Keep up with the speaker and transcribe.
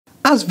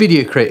As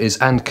video creators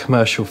and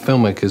commercial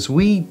filmmakers,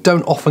 we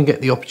don't often get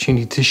the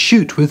opportunity to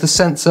shoot with a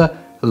sensor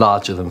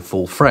larger than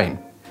full frame.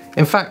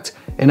 In fact,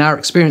 in our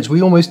experience,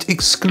 we almost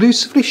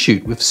exclusively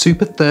shoot with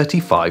Super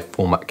 35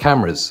 format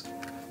cameras.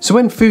 So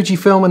when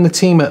Fujifilm and the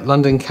team at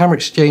London Camera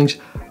Exchange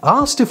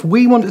asked if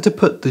we wanted to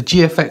put the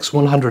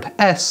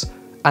GFX100S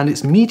and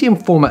its medium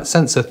format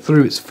sensor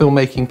through its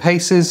filmmaking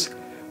paces,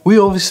 we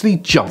obviously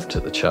jumped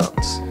at the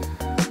chance.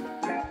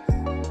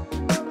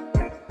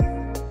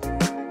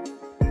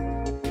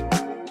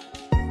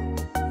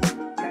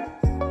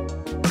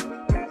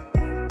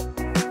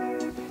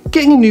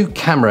 Getting a new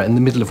camera in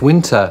the middle of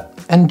winter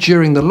and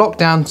during the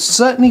lockdown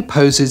certainly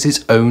poses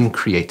its own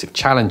creative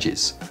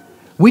challenges.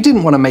 We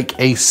didn't want to make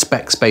a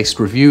specs-based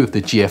review of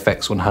the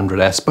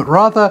GFX100S, but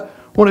rather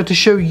wanted to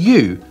show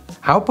you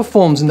how it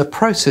performs in the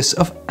process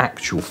of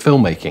actual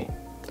filmmaking.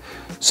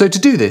 So to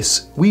do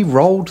this, we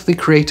rolled the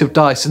creative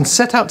dice and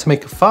set out to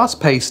make a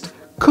fast-paced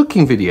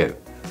cooking video,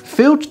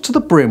 filled to the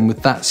brim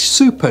with that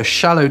super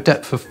shallow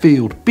depth of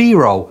field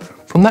B-roll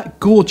from that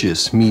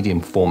gorgeous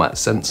medium format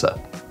sensor.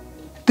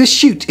 This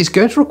shoot is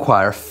going to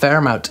require a fair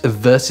amount of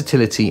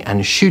versatility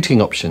and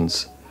shooting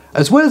options,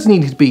 as well as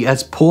needing to be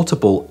as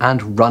portable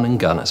and run and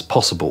gun as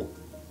possible.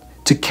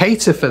 To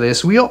cater for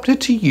this, we opted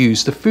to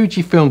use the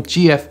Fujifilm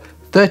GF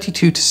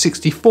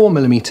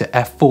 32-64mm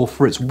f4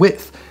 for its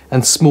width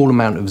and small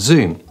amount of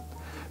zoom.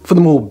 For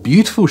the more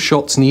beautiful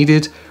shots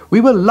needed, we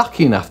were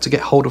lucky enough to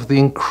get hold of the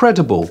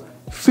incredible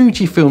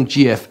Fujifilm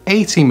GF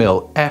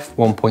 80mm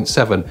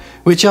f1.7,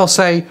 which I'll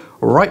say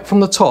right from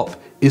the top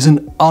is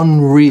an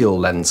unreal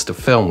lens to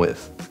film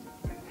with.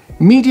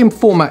 Medium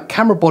format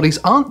camera bodies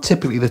aren't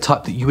typically the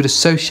type that you would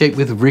associate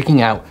with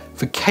rigging out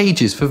for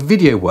cages for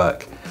video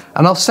work,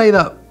 and I'll say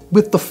that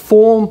with the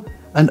form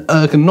and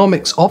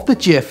ergonomics of the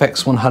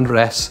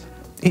GFX100S,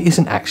 it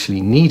isn't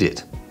actually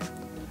needed.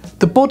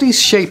 The body's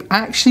shape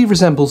actually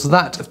resembles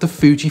that of the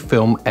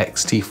Fujifilm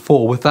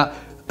X-T4 with that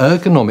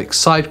ergonomic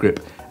side grip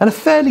and a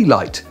fairly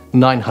light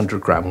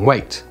 900-gram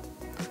weight.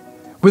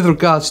 With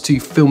regards to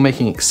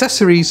filmmaking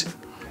accessories,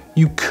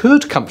 you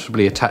could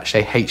comfortably attach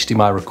a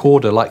HDMI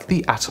recorder like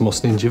the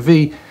Atomos Ninja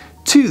V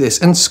to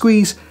this and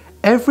squeeze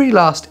every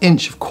last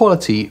inch of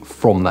quality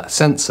from that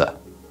sensor.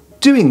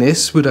 Doing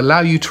this would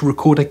allow you to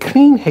record a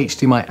clean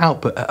HDMI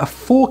output at a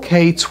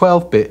 4K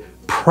 12-bit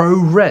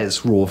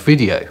ProRes RAW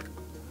video.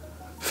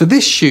 For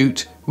this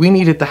shoot, we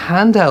needed the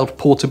handheld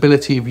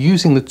portability of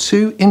using the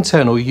two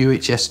internal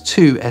UHS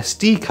 2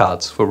 SD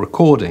cards for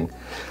recording.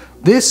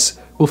 This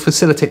will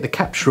facilitate the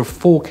capture of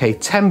 4K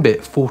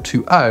 10-bit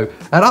 420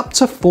 at up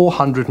to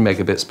 400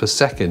 megabits per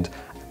second.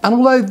 And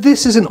although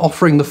this isn't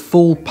offering the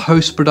full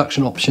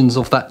post-production options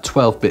of that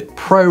 12-bit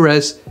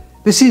ProRes,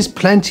 this is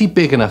plenty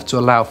big enough to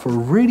allow for a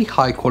really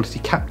high quality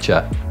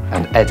capture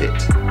and edit.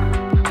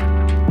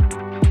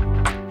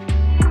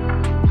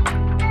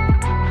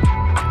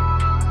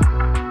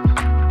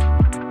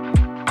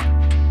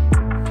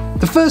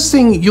 The first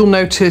thing you'll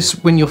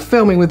notice when you're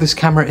filming with this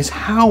camera is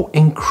how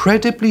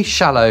incredibly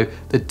shallow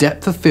the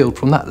depth of field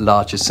from that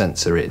larger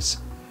sensor is.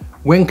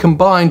 When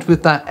combined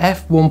with that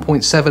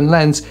f1.7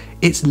 lens,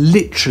 it's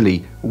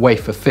literally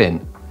wafer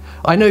thin.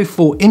 I know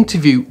for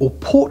interview or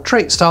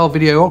portrait style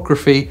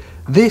videography,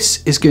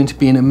 this is going to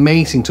be an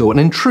amazing tool, and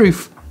in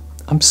truth,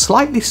 I'm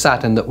slightly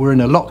saddened that we're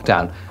in a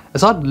lockdown,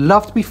 as I'd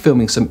love to be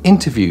filming some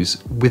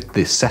interviews with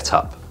this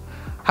setup.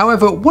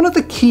 However, one of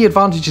the key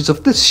advantages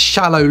of this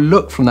shallow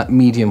look from that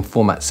medium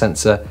format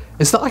sensor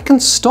is that I can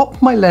stop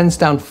my lens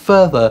down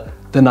further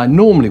than I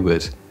normally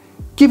would,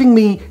 giving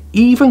me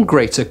even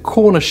greater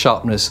corner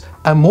sharpness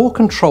and more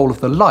control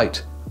of the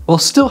light, while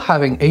still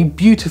having a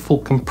beautiful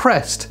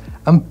compressed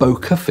and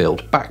bokeh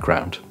filled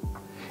background.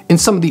 In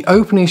some of the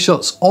opening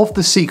shots of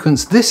the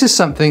sequence, this is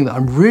something that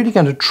I'm really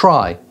going to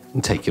try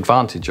and take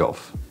advantage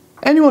of.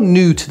 Anyone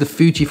new to the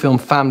Fujifilm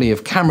family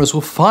of cameras will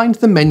find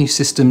the menu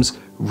systems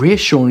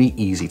reassuringly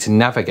easy to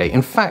navigate.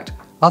 In fact,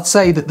 I'd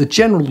say that the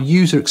general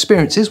user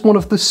experience is one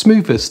of the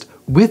smoothest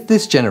with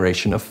this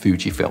generation of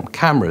Fujifilm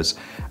cameras.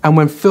 And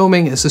when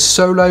filming as a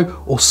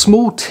solo or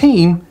small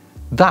team,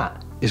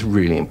 that is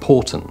really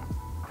important.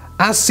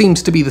 As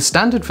seems to be the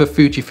standard for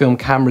Fujifilm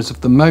cameras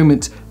of the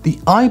moment, the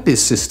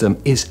IBIS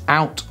system is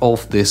out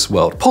of this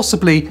world,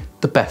 possibly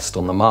the best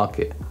on the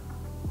market.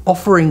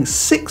 Offering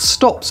 6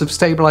 stops of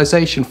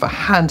stabilization for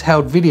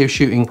handheld video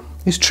shooting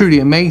is truly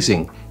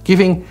amazing,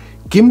 giving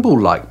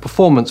gimbal-like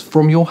performance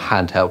from your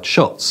handheld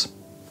shots.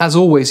 As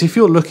always, if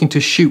you're looking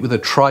to shoot with a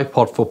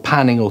tripod for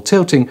panning or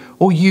tilting,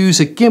 or use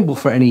a gimbal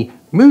for any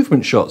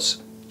movement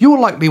shots, you'll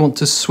likely want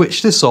to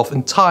switch this off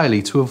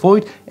entirely to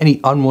avoid any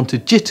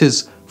unwanted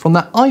jitters from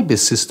that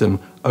IBIS system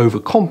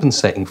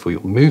overcompensating for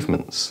your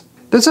movements.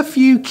 There's a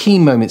few key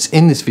moments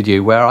in this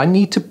video where I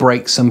need to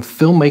break some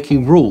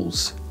filmmaking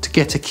rules to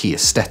get a key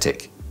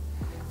aesthetic.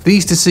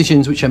 These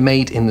decisions, which are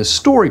made in the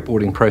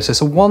storyboarding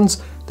process, are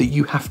ones that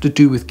you have to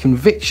do with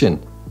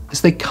conviction, as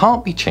they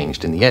can't be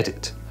changed in the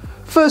edit.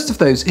 First of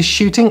those is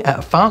shooting at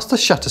a faster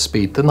shutter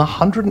speed than the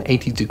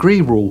 180-degree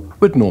rule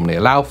would normally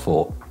allow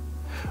for.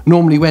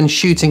 Normally when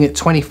shooting at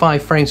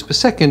 25 frames per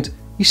second,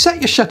 you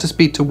set your shutter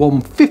speed to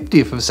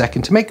 1/50th of a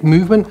second to make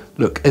movement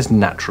look as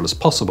natural as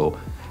possible.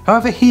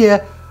 However,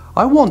 here,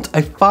 I want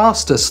a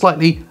faster,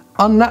 slightly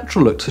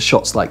unnatural look to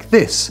shots like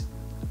this.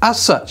 As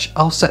such,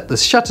 I'll set the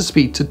shutter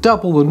speed to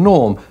double the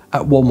norm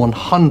at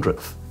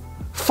 1/100th.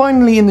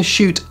 Finally, in the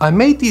shoot, I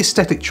made the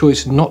aesthetic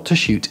choice not to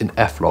shoot in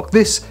f-log.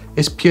 This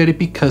is purely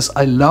because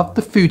I love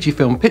the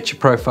Fujifilm picture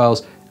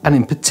profiles, and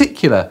in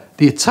particular,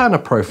 the Eterna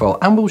profile,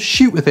 and will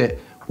shoot with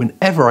it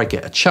whenever I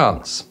get a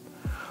chance.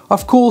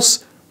 Of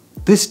course,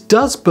 this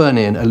does burn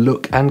in a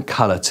look and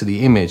colour to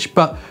the image,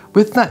 but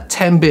with that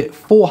 10-bit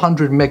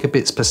 400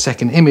 megabits per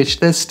second image,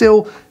 there's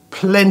still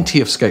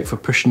plenty of scope for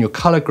pushing your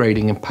colour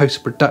grading in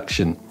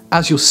post-production,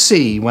 as you'll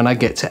see when I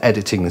get to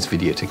editing this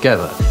video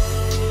together.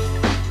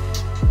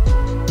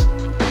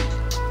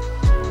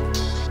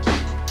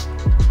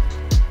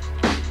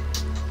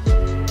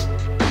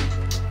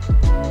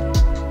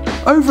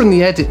 Over in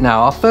the edit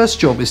now, our first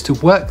job is to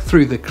work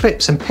through the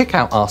clips and pick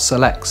out our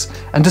selects.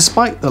 And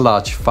despite the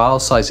large file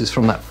sizes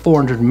from that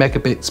 400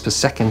 megabits per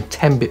second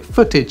 10-bit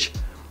footage,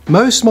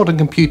 most modern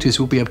computers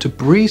will be able to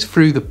breeze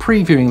through the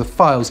previewing the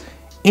files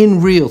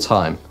in real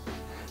time.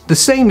 The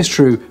same is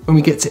true when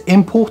we get to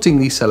importing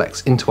these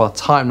selects into our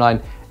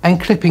timeline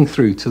and clipping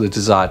through to the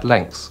desired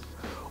lengths.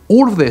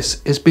 All of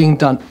this is being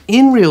done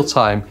in real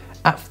time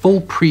at full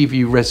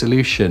preview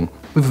resolution,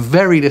 with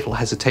very little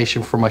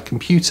hesitation from my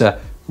computer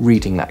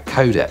reading that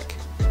codec.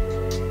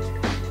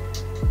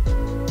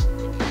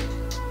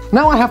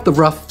 Now I have the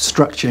rough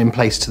structure in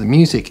place to the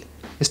music,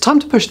 it's time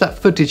to push that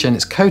footage and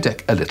its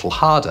codec a little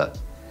harder.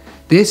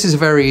 This is a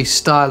very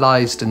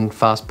stylized and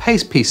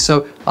fast-paced piece,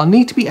 so I'll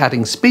need to be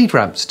adding speed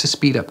ramps to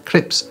speed up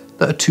clips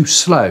that are too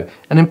slow,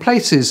 and in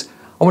places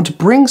I want to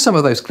bring some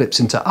of those clips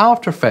into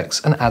After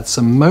Effects and add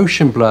some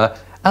motion blur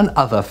and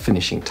other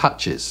finishing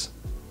touches.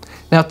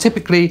 Now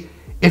typically,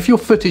 if your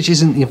footage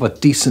isn't of a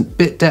decent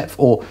bit depth,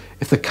 or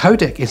if the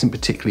codec isn't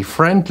particularly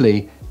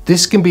friendly,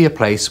 this can be a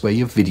place where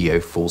your video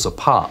falls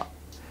apart.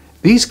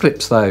 These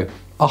clips though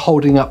are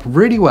holding up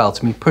really well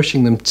to me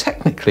pushing them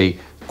technically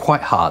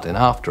quite hard in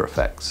After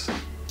Effects.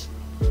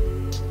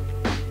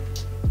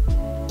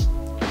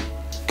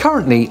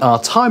 Currently our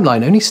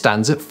timeline only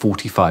stands at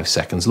 45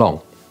 seconds long.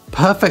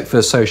 Perfect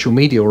for social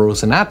media or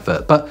as an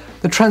advert, but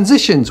the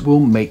transitions will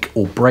make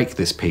or break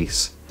this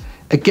piece.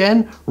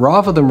 Again,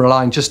 rather than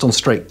relying just on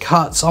straight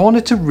cuts, I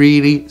wanted to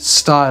really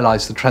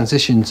stylize the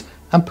transitions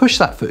and push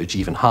that footage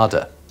even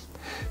harder.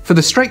 For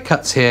the straight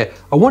cuts here,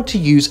 I want to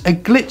use a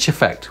glitch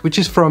effect, which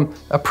is from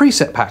a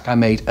preset pack I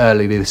made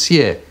earlier this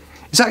year.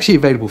 It's actually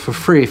available for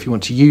free if you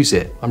want to use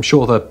it. I'm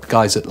sure the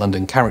guys at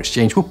London Camera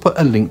Exchange will put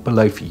a link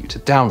below for you to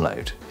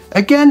download.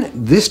 Again,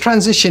 this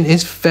transition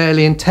is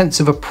fairly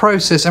intensive a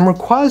process and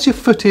requires your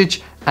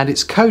footage and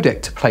its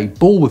codec to play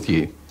ball with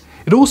you.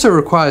 It also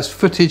requires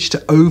footage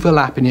to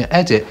overlap in your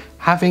edit,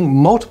 having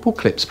multiple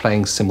clips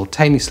playing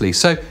simultaneously,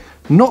 so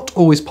not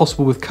always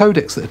possible with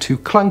codecs that are too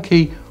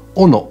clunky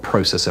or not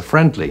processor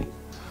friendly.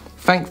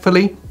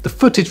 Thankfully, the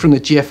footage from the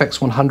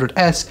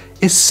GFX100S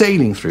is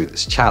sailing through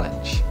this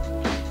challenge.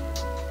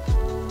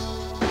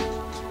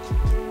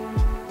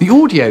 The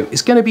audio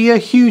is going to be a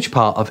huge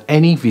part of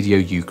any video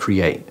you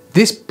create.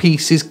 This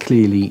piece is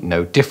clearly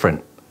no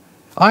different.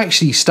 I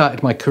actually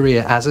started my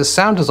career as a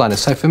sound designer,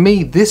 so for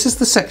me, this is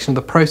the section of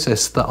the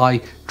process that I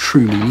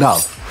truly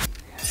love.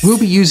 We'll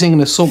be using an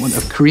assortment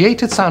of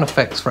created sound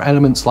effects for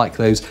elements like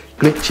those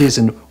glitches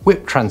and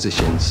whip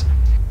transitions.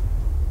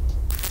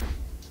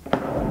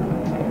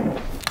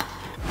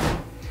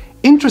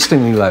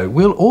 Interestingly though,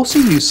 we'll also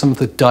use some of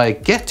the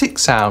diegetic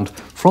sound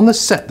from the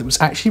set that was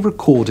actually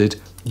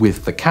recorded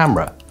with the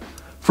camera.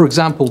 For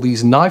example,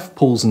 these knife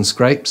pulls and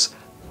scrapes,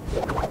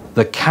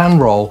 the can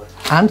roll,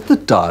 and the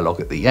dialogue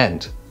at the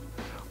end.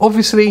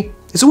 Obviously,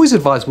 it's always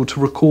advisable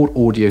to record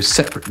audio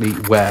separately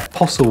where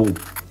possible,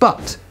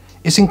 but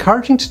it's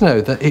encouraging to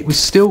know that it was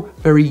still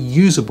very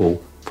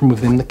usable from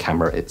within the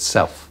camera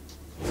itself.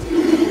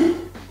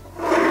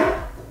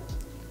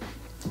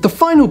 The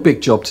final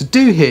big job to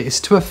do here is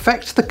to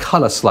affect the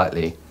colour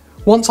slightly.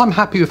 Once I'm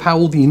happy with how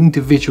all the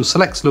individual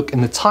selects look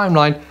in the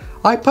timeline,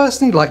 I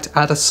personally like to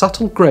add a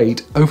subtle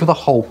grade over the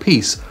whole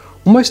piece,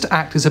 almost to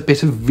act as a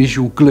bit of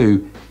visual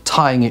glue,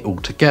 tying it all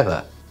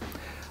together.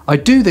 I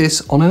do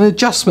this on an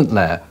adjustment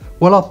layer,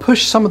 where I'll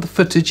push some of the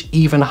footage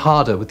even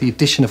harder with the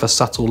addition of a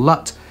subtle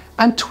LUT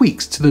and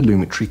tweaks to the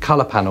Lumetri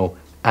colour panel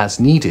as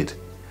needed.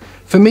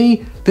 For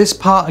me, this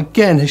part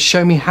again has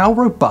shown me how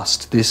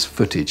robust this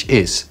footage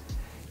is.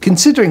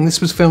 Considering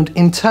this was filmed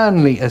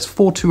internally as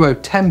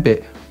 420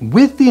 10-bit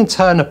with the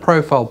Eterna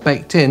profile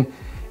baked in,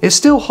 it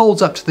still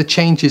holds up to the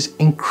changes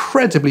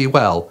incredibly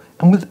well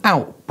and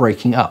without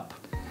breaking up.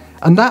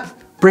 And that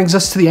brings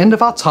us to the end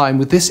of our time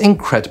with this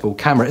incredible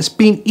camera. It's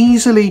been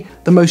easily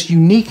the most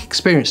unique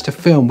experience to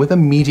film with a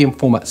medium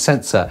format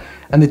sensor,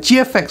 and the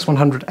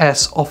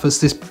GFX100S offers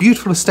this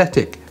beautiful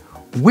aesthetic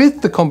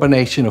with the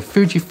combination of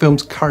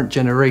Fujifilm's current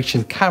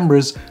generation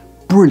cameras'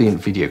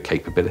 brilliant video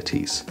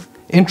capabilities.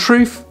 In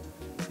truth,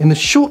 in the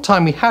short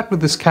time we had with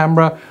this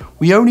camera,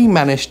 we only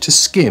managed to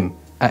skim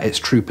at its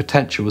true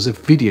potential as a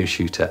video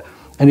shooter,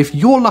 And if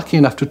you're lucky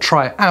enough to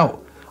try it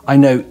out, I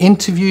know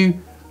interview,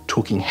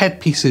 talking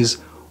headpieces,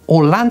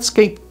 or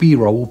landscape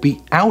B-roll will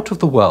be out of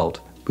the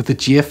world with the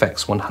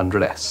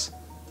GFX100S.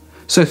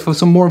 So for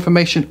some more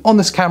information on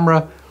this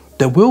camera,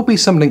 there will be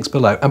some links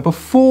below. And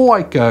before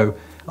I go,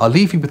 I'll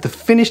leave you with the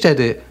finished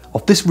edit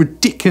of this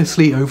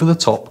ridiculously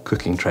over-the-top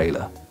cooking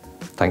trailer.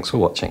 Thanks for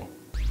watching.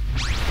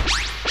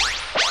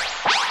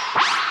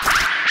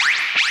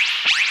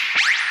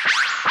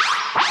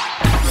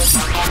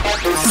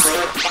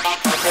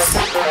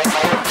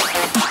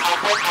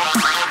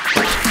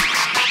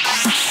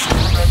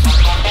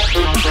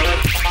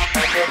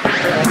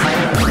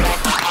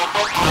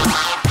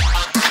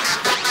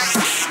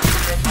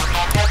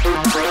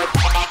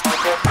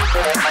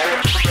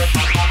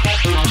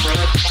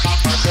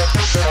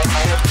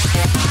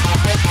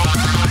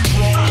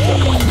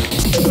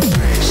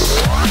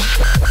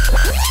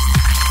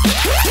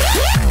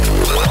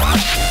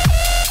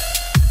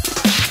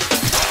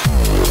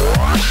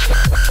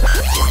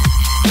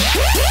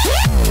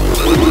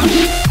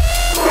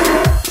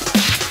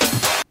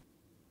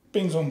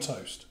 Beans on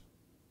toast.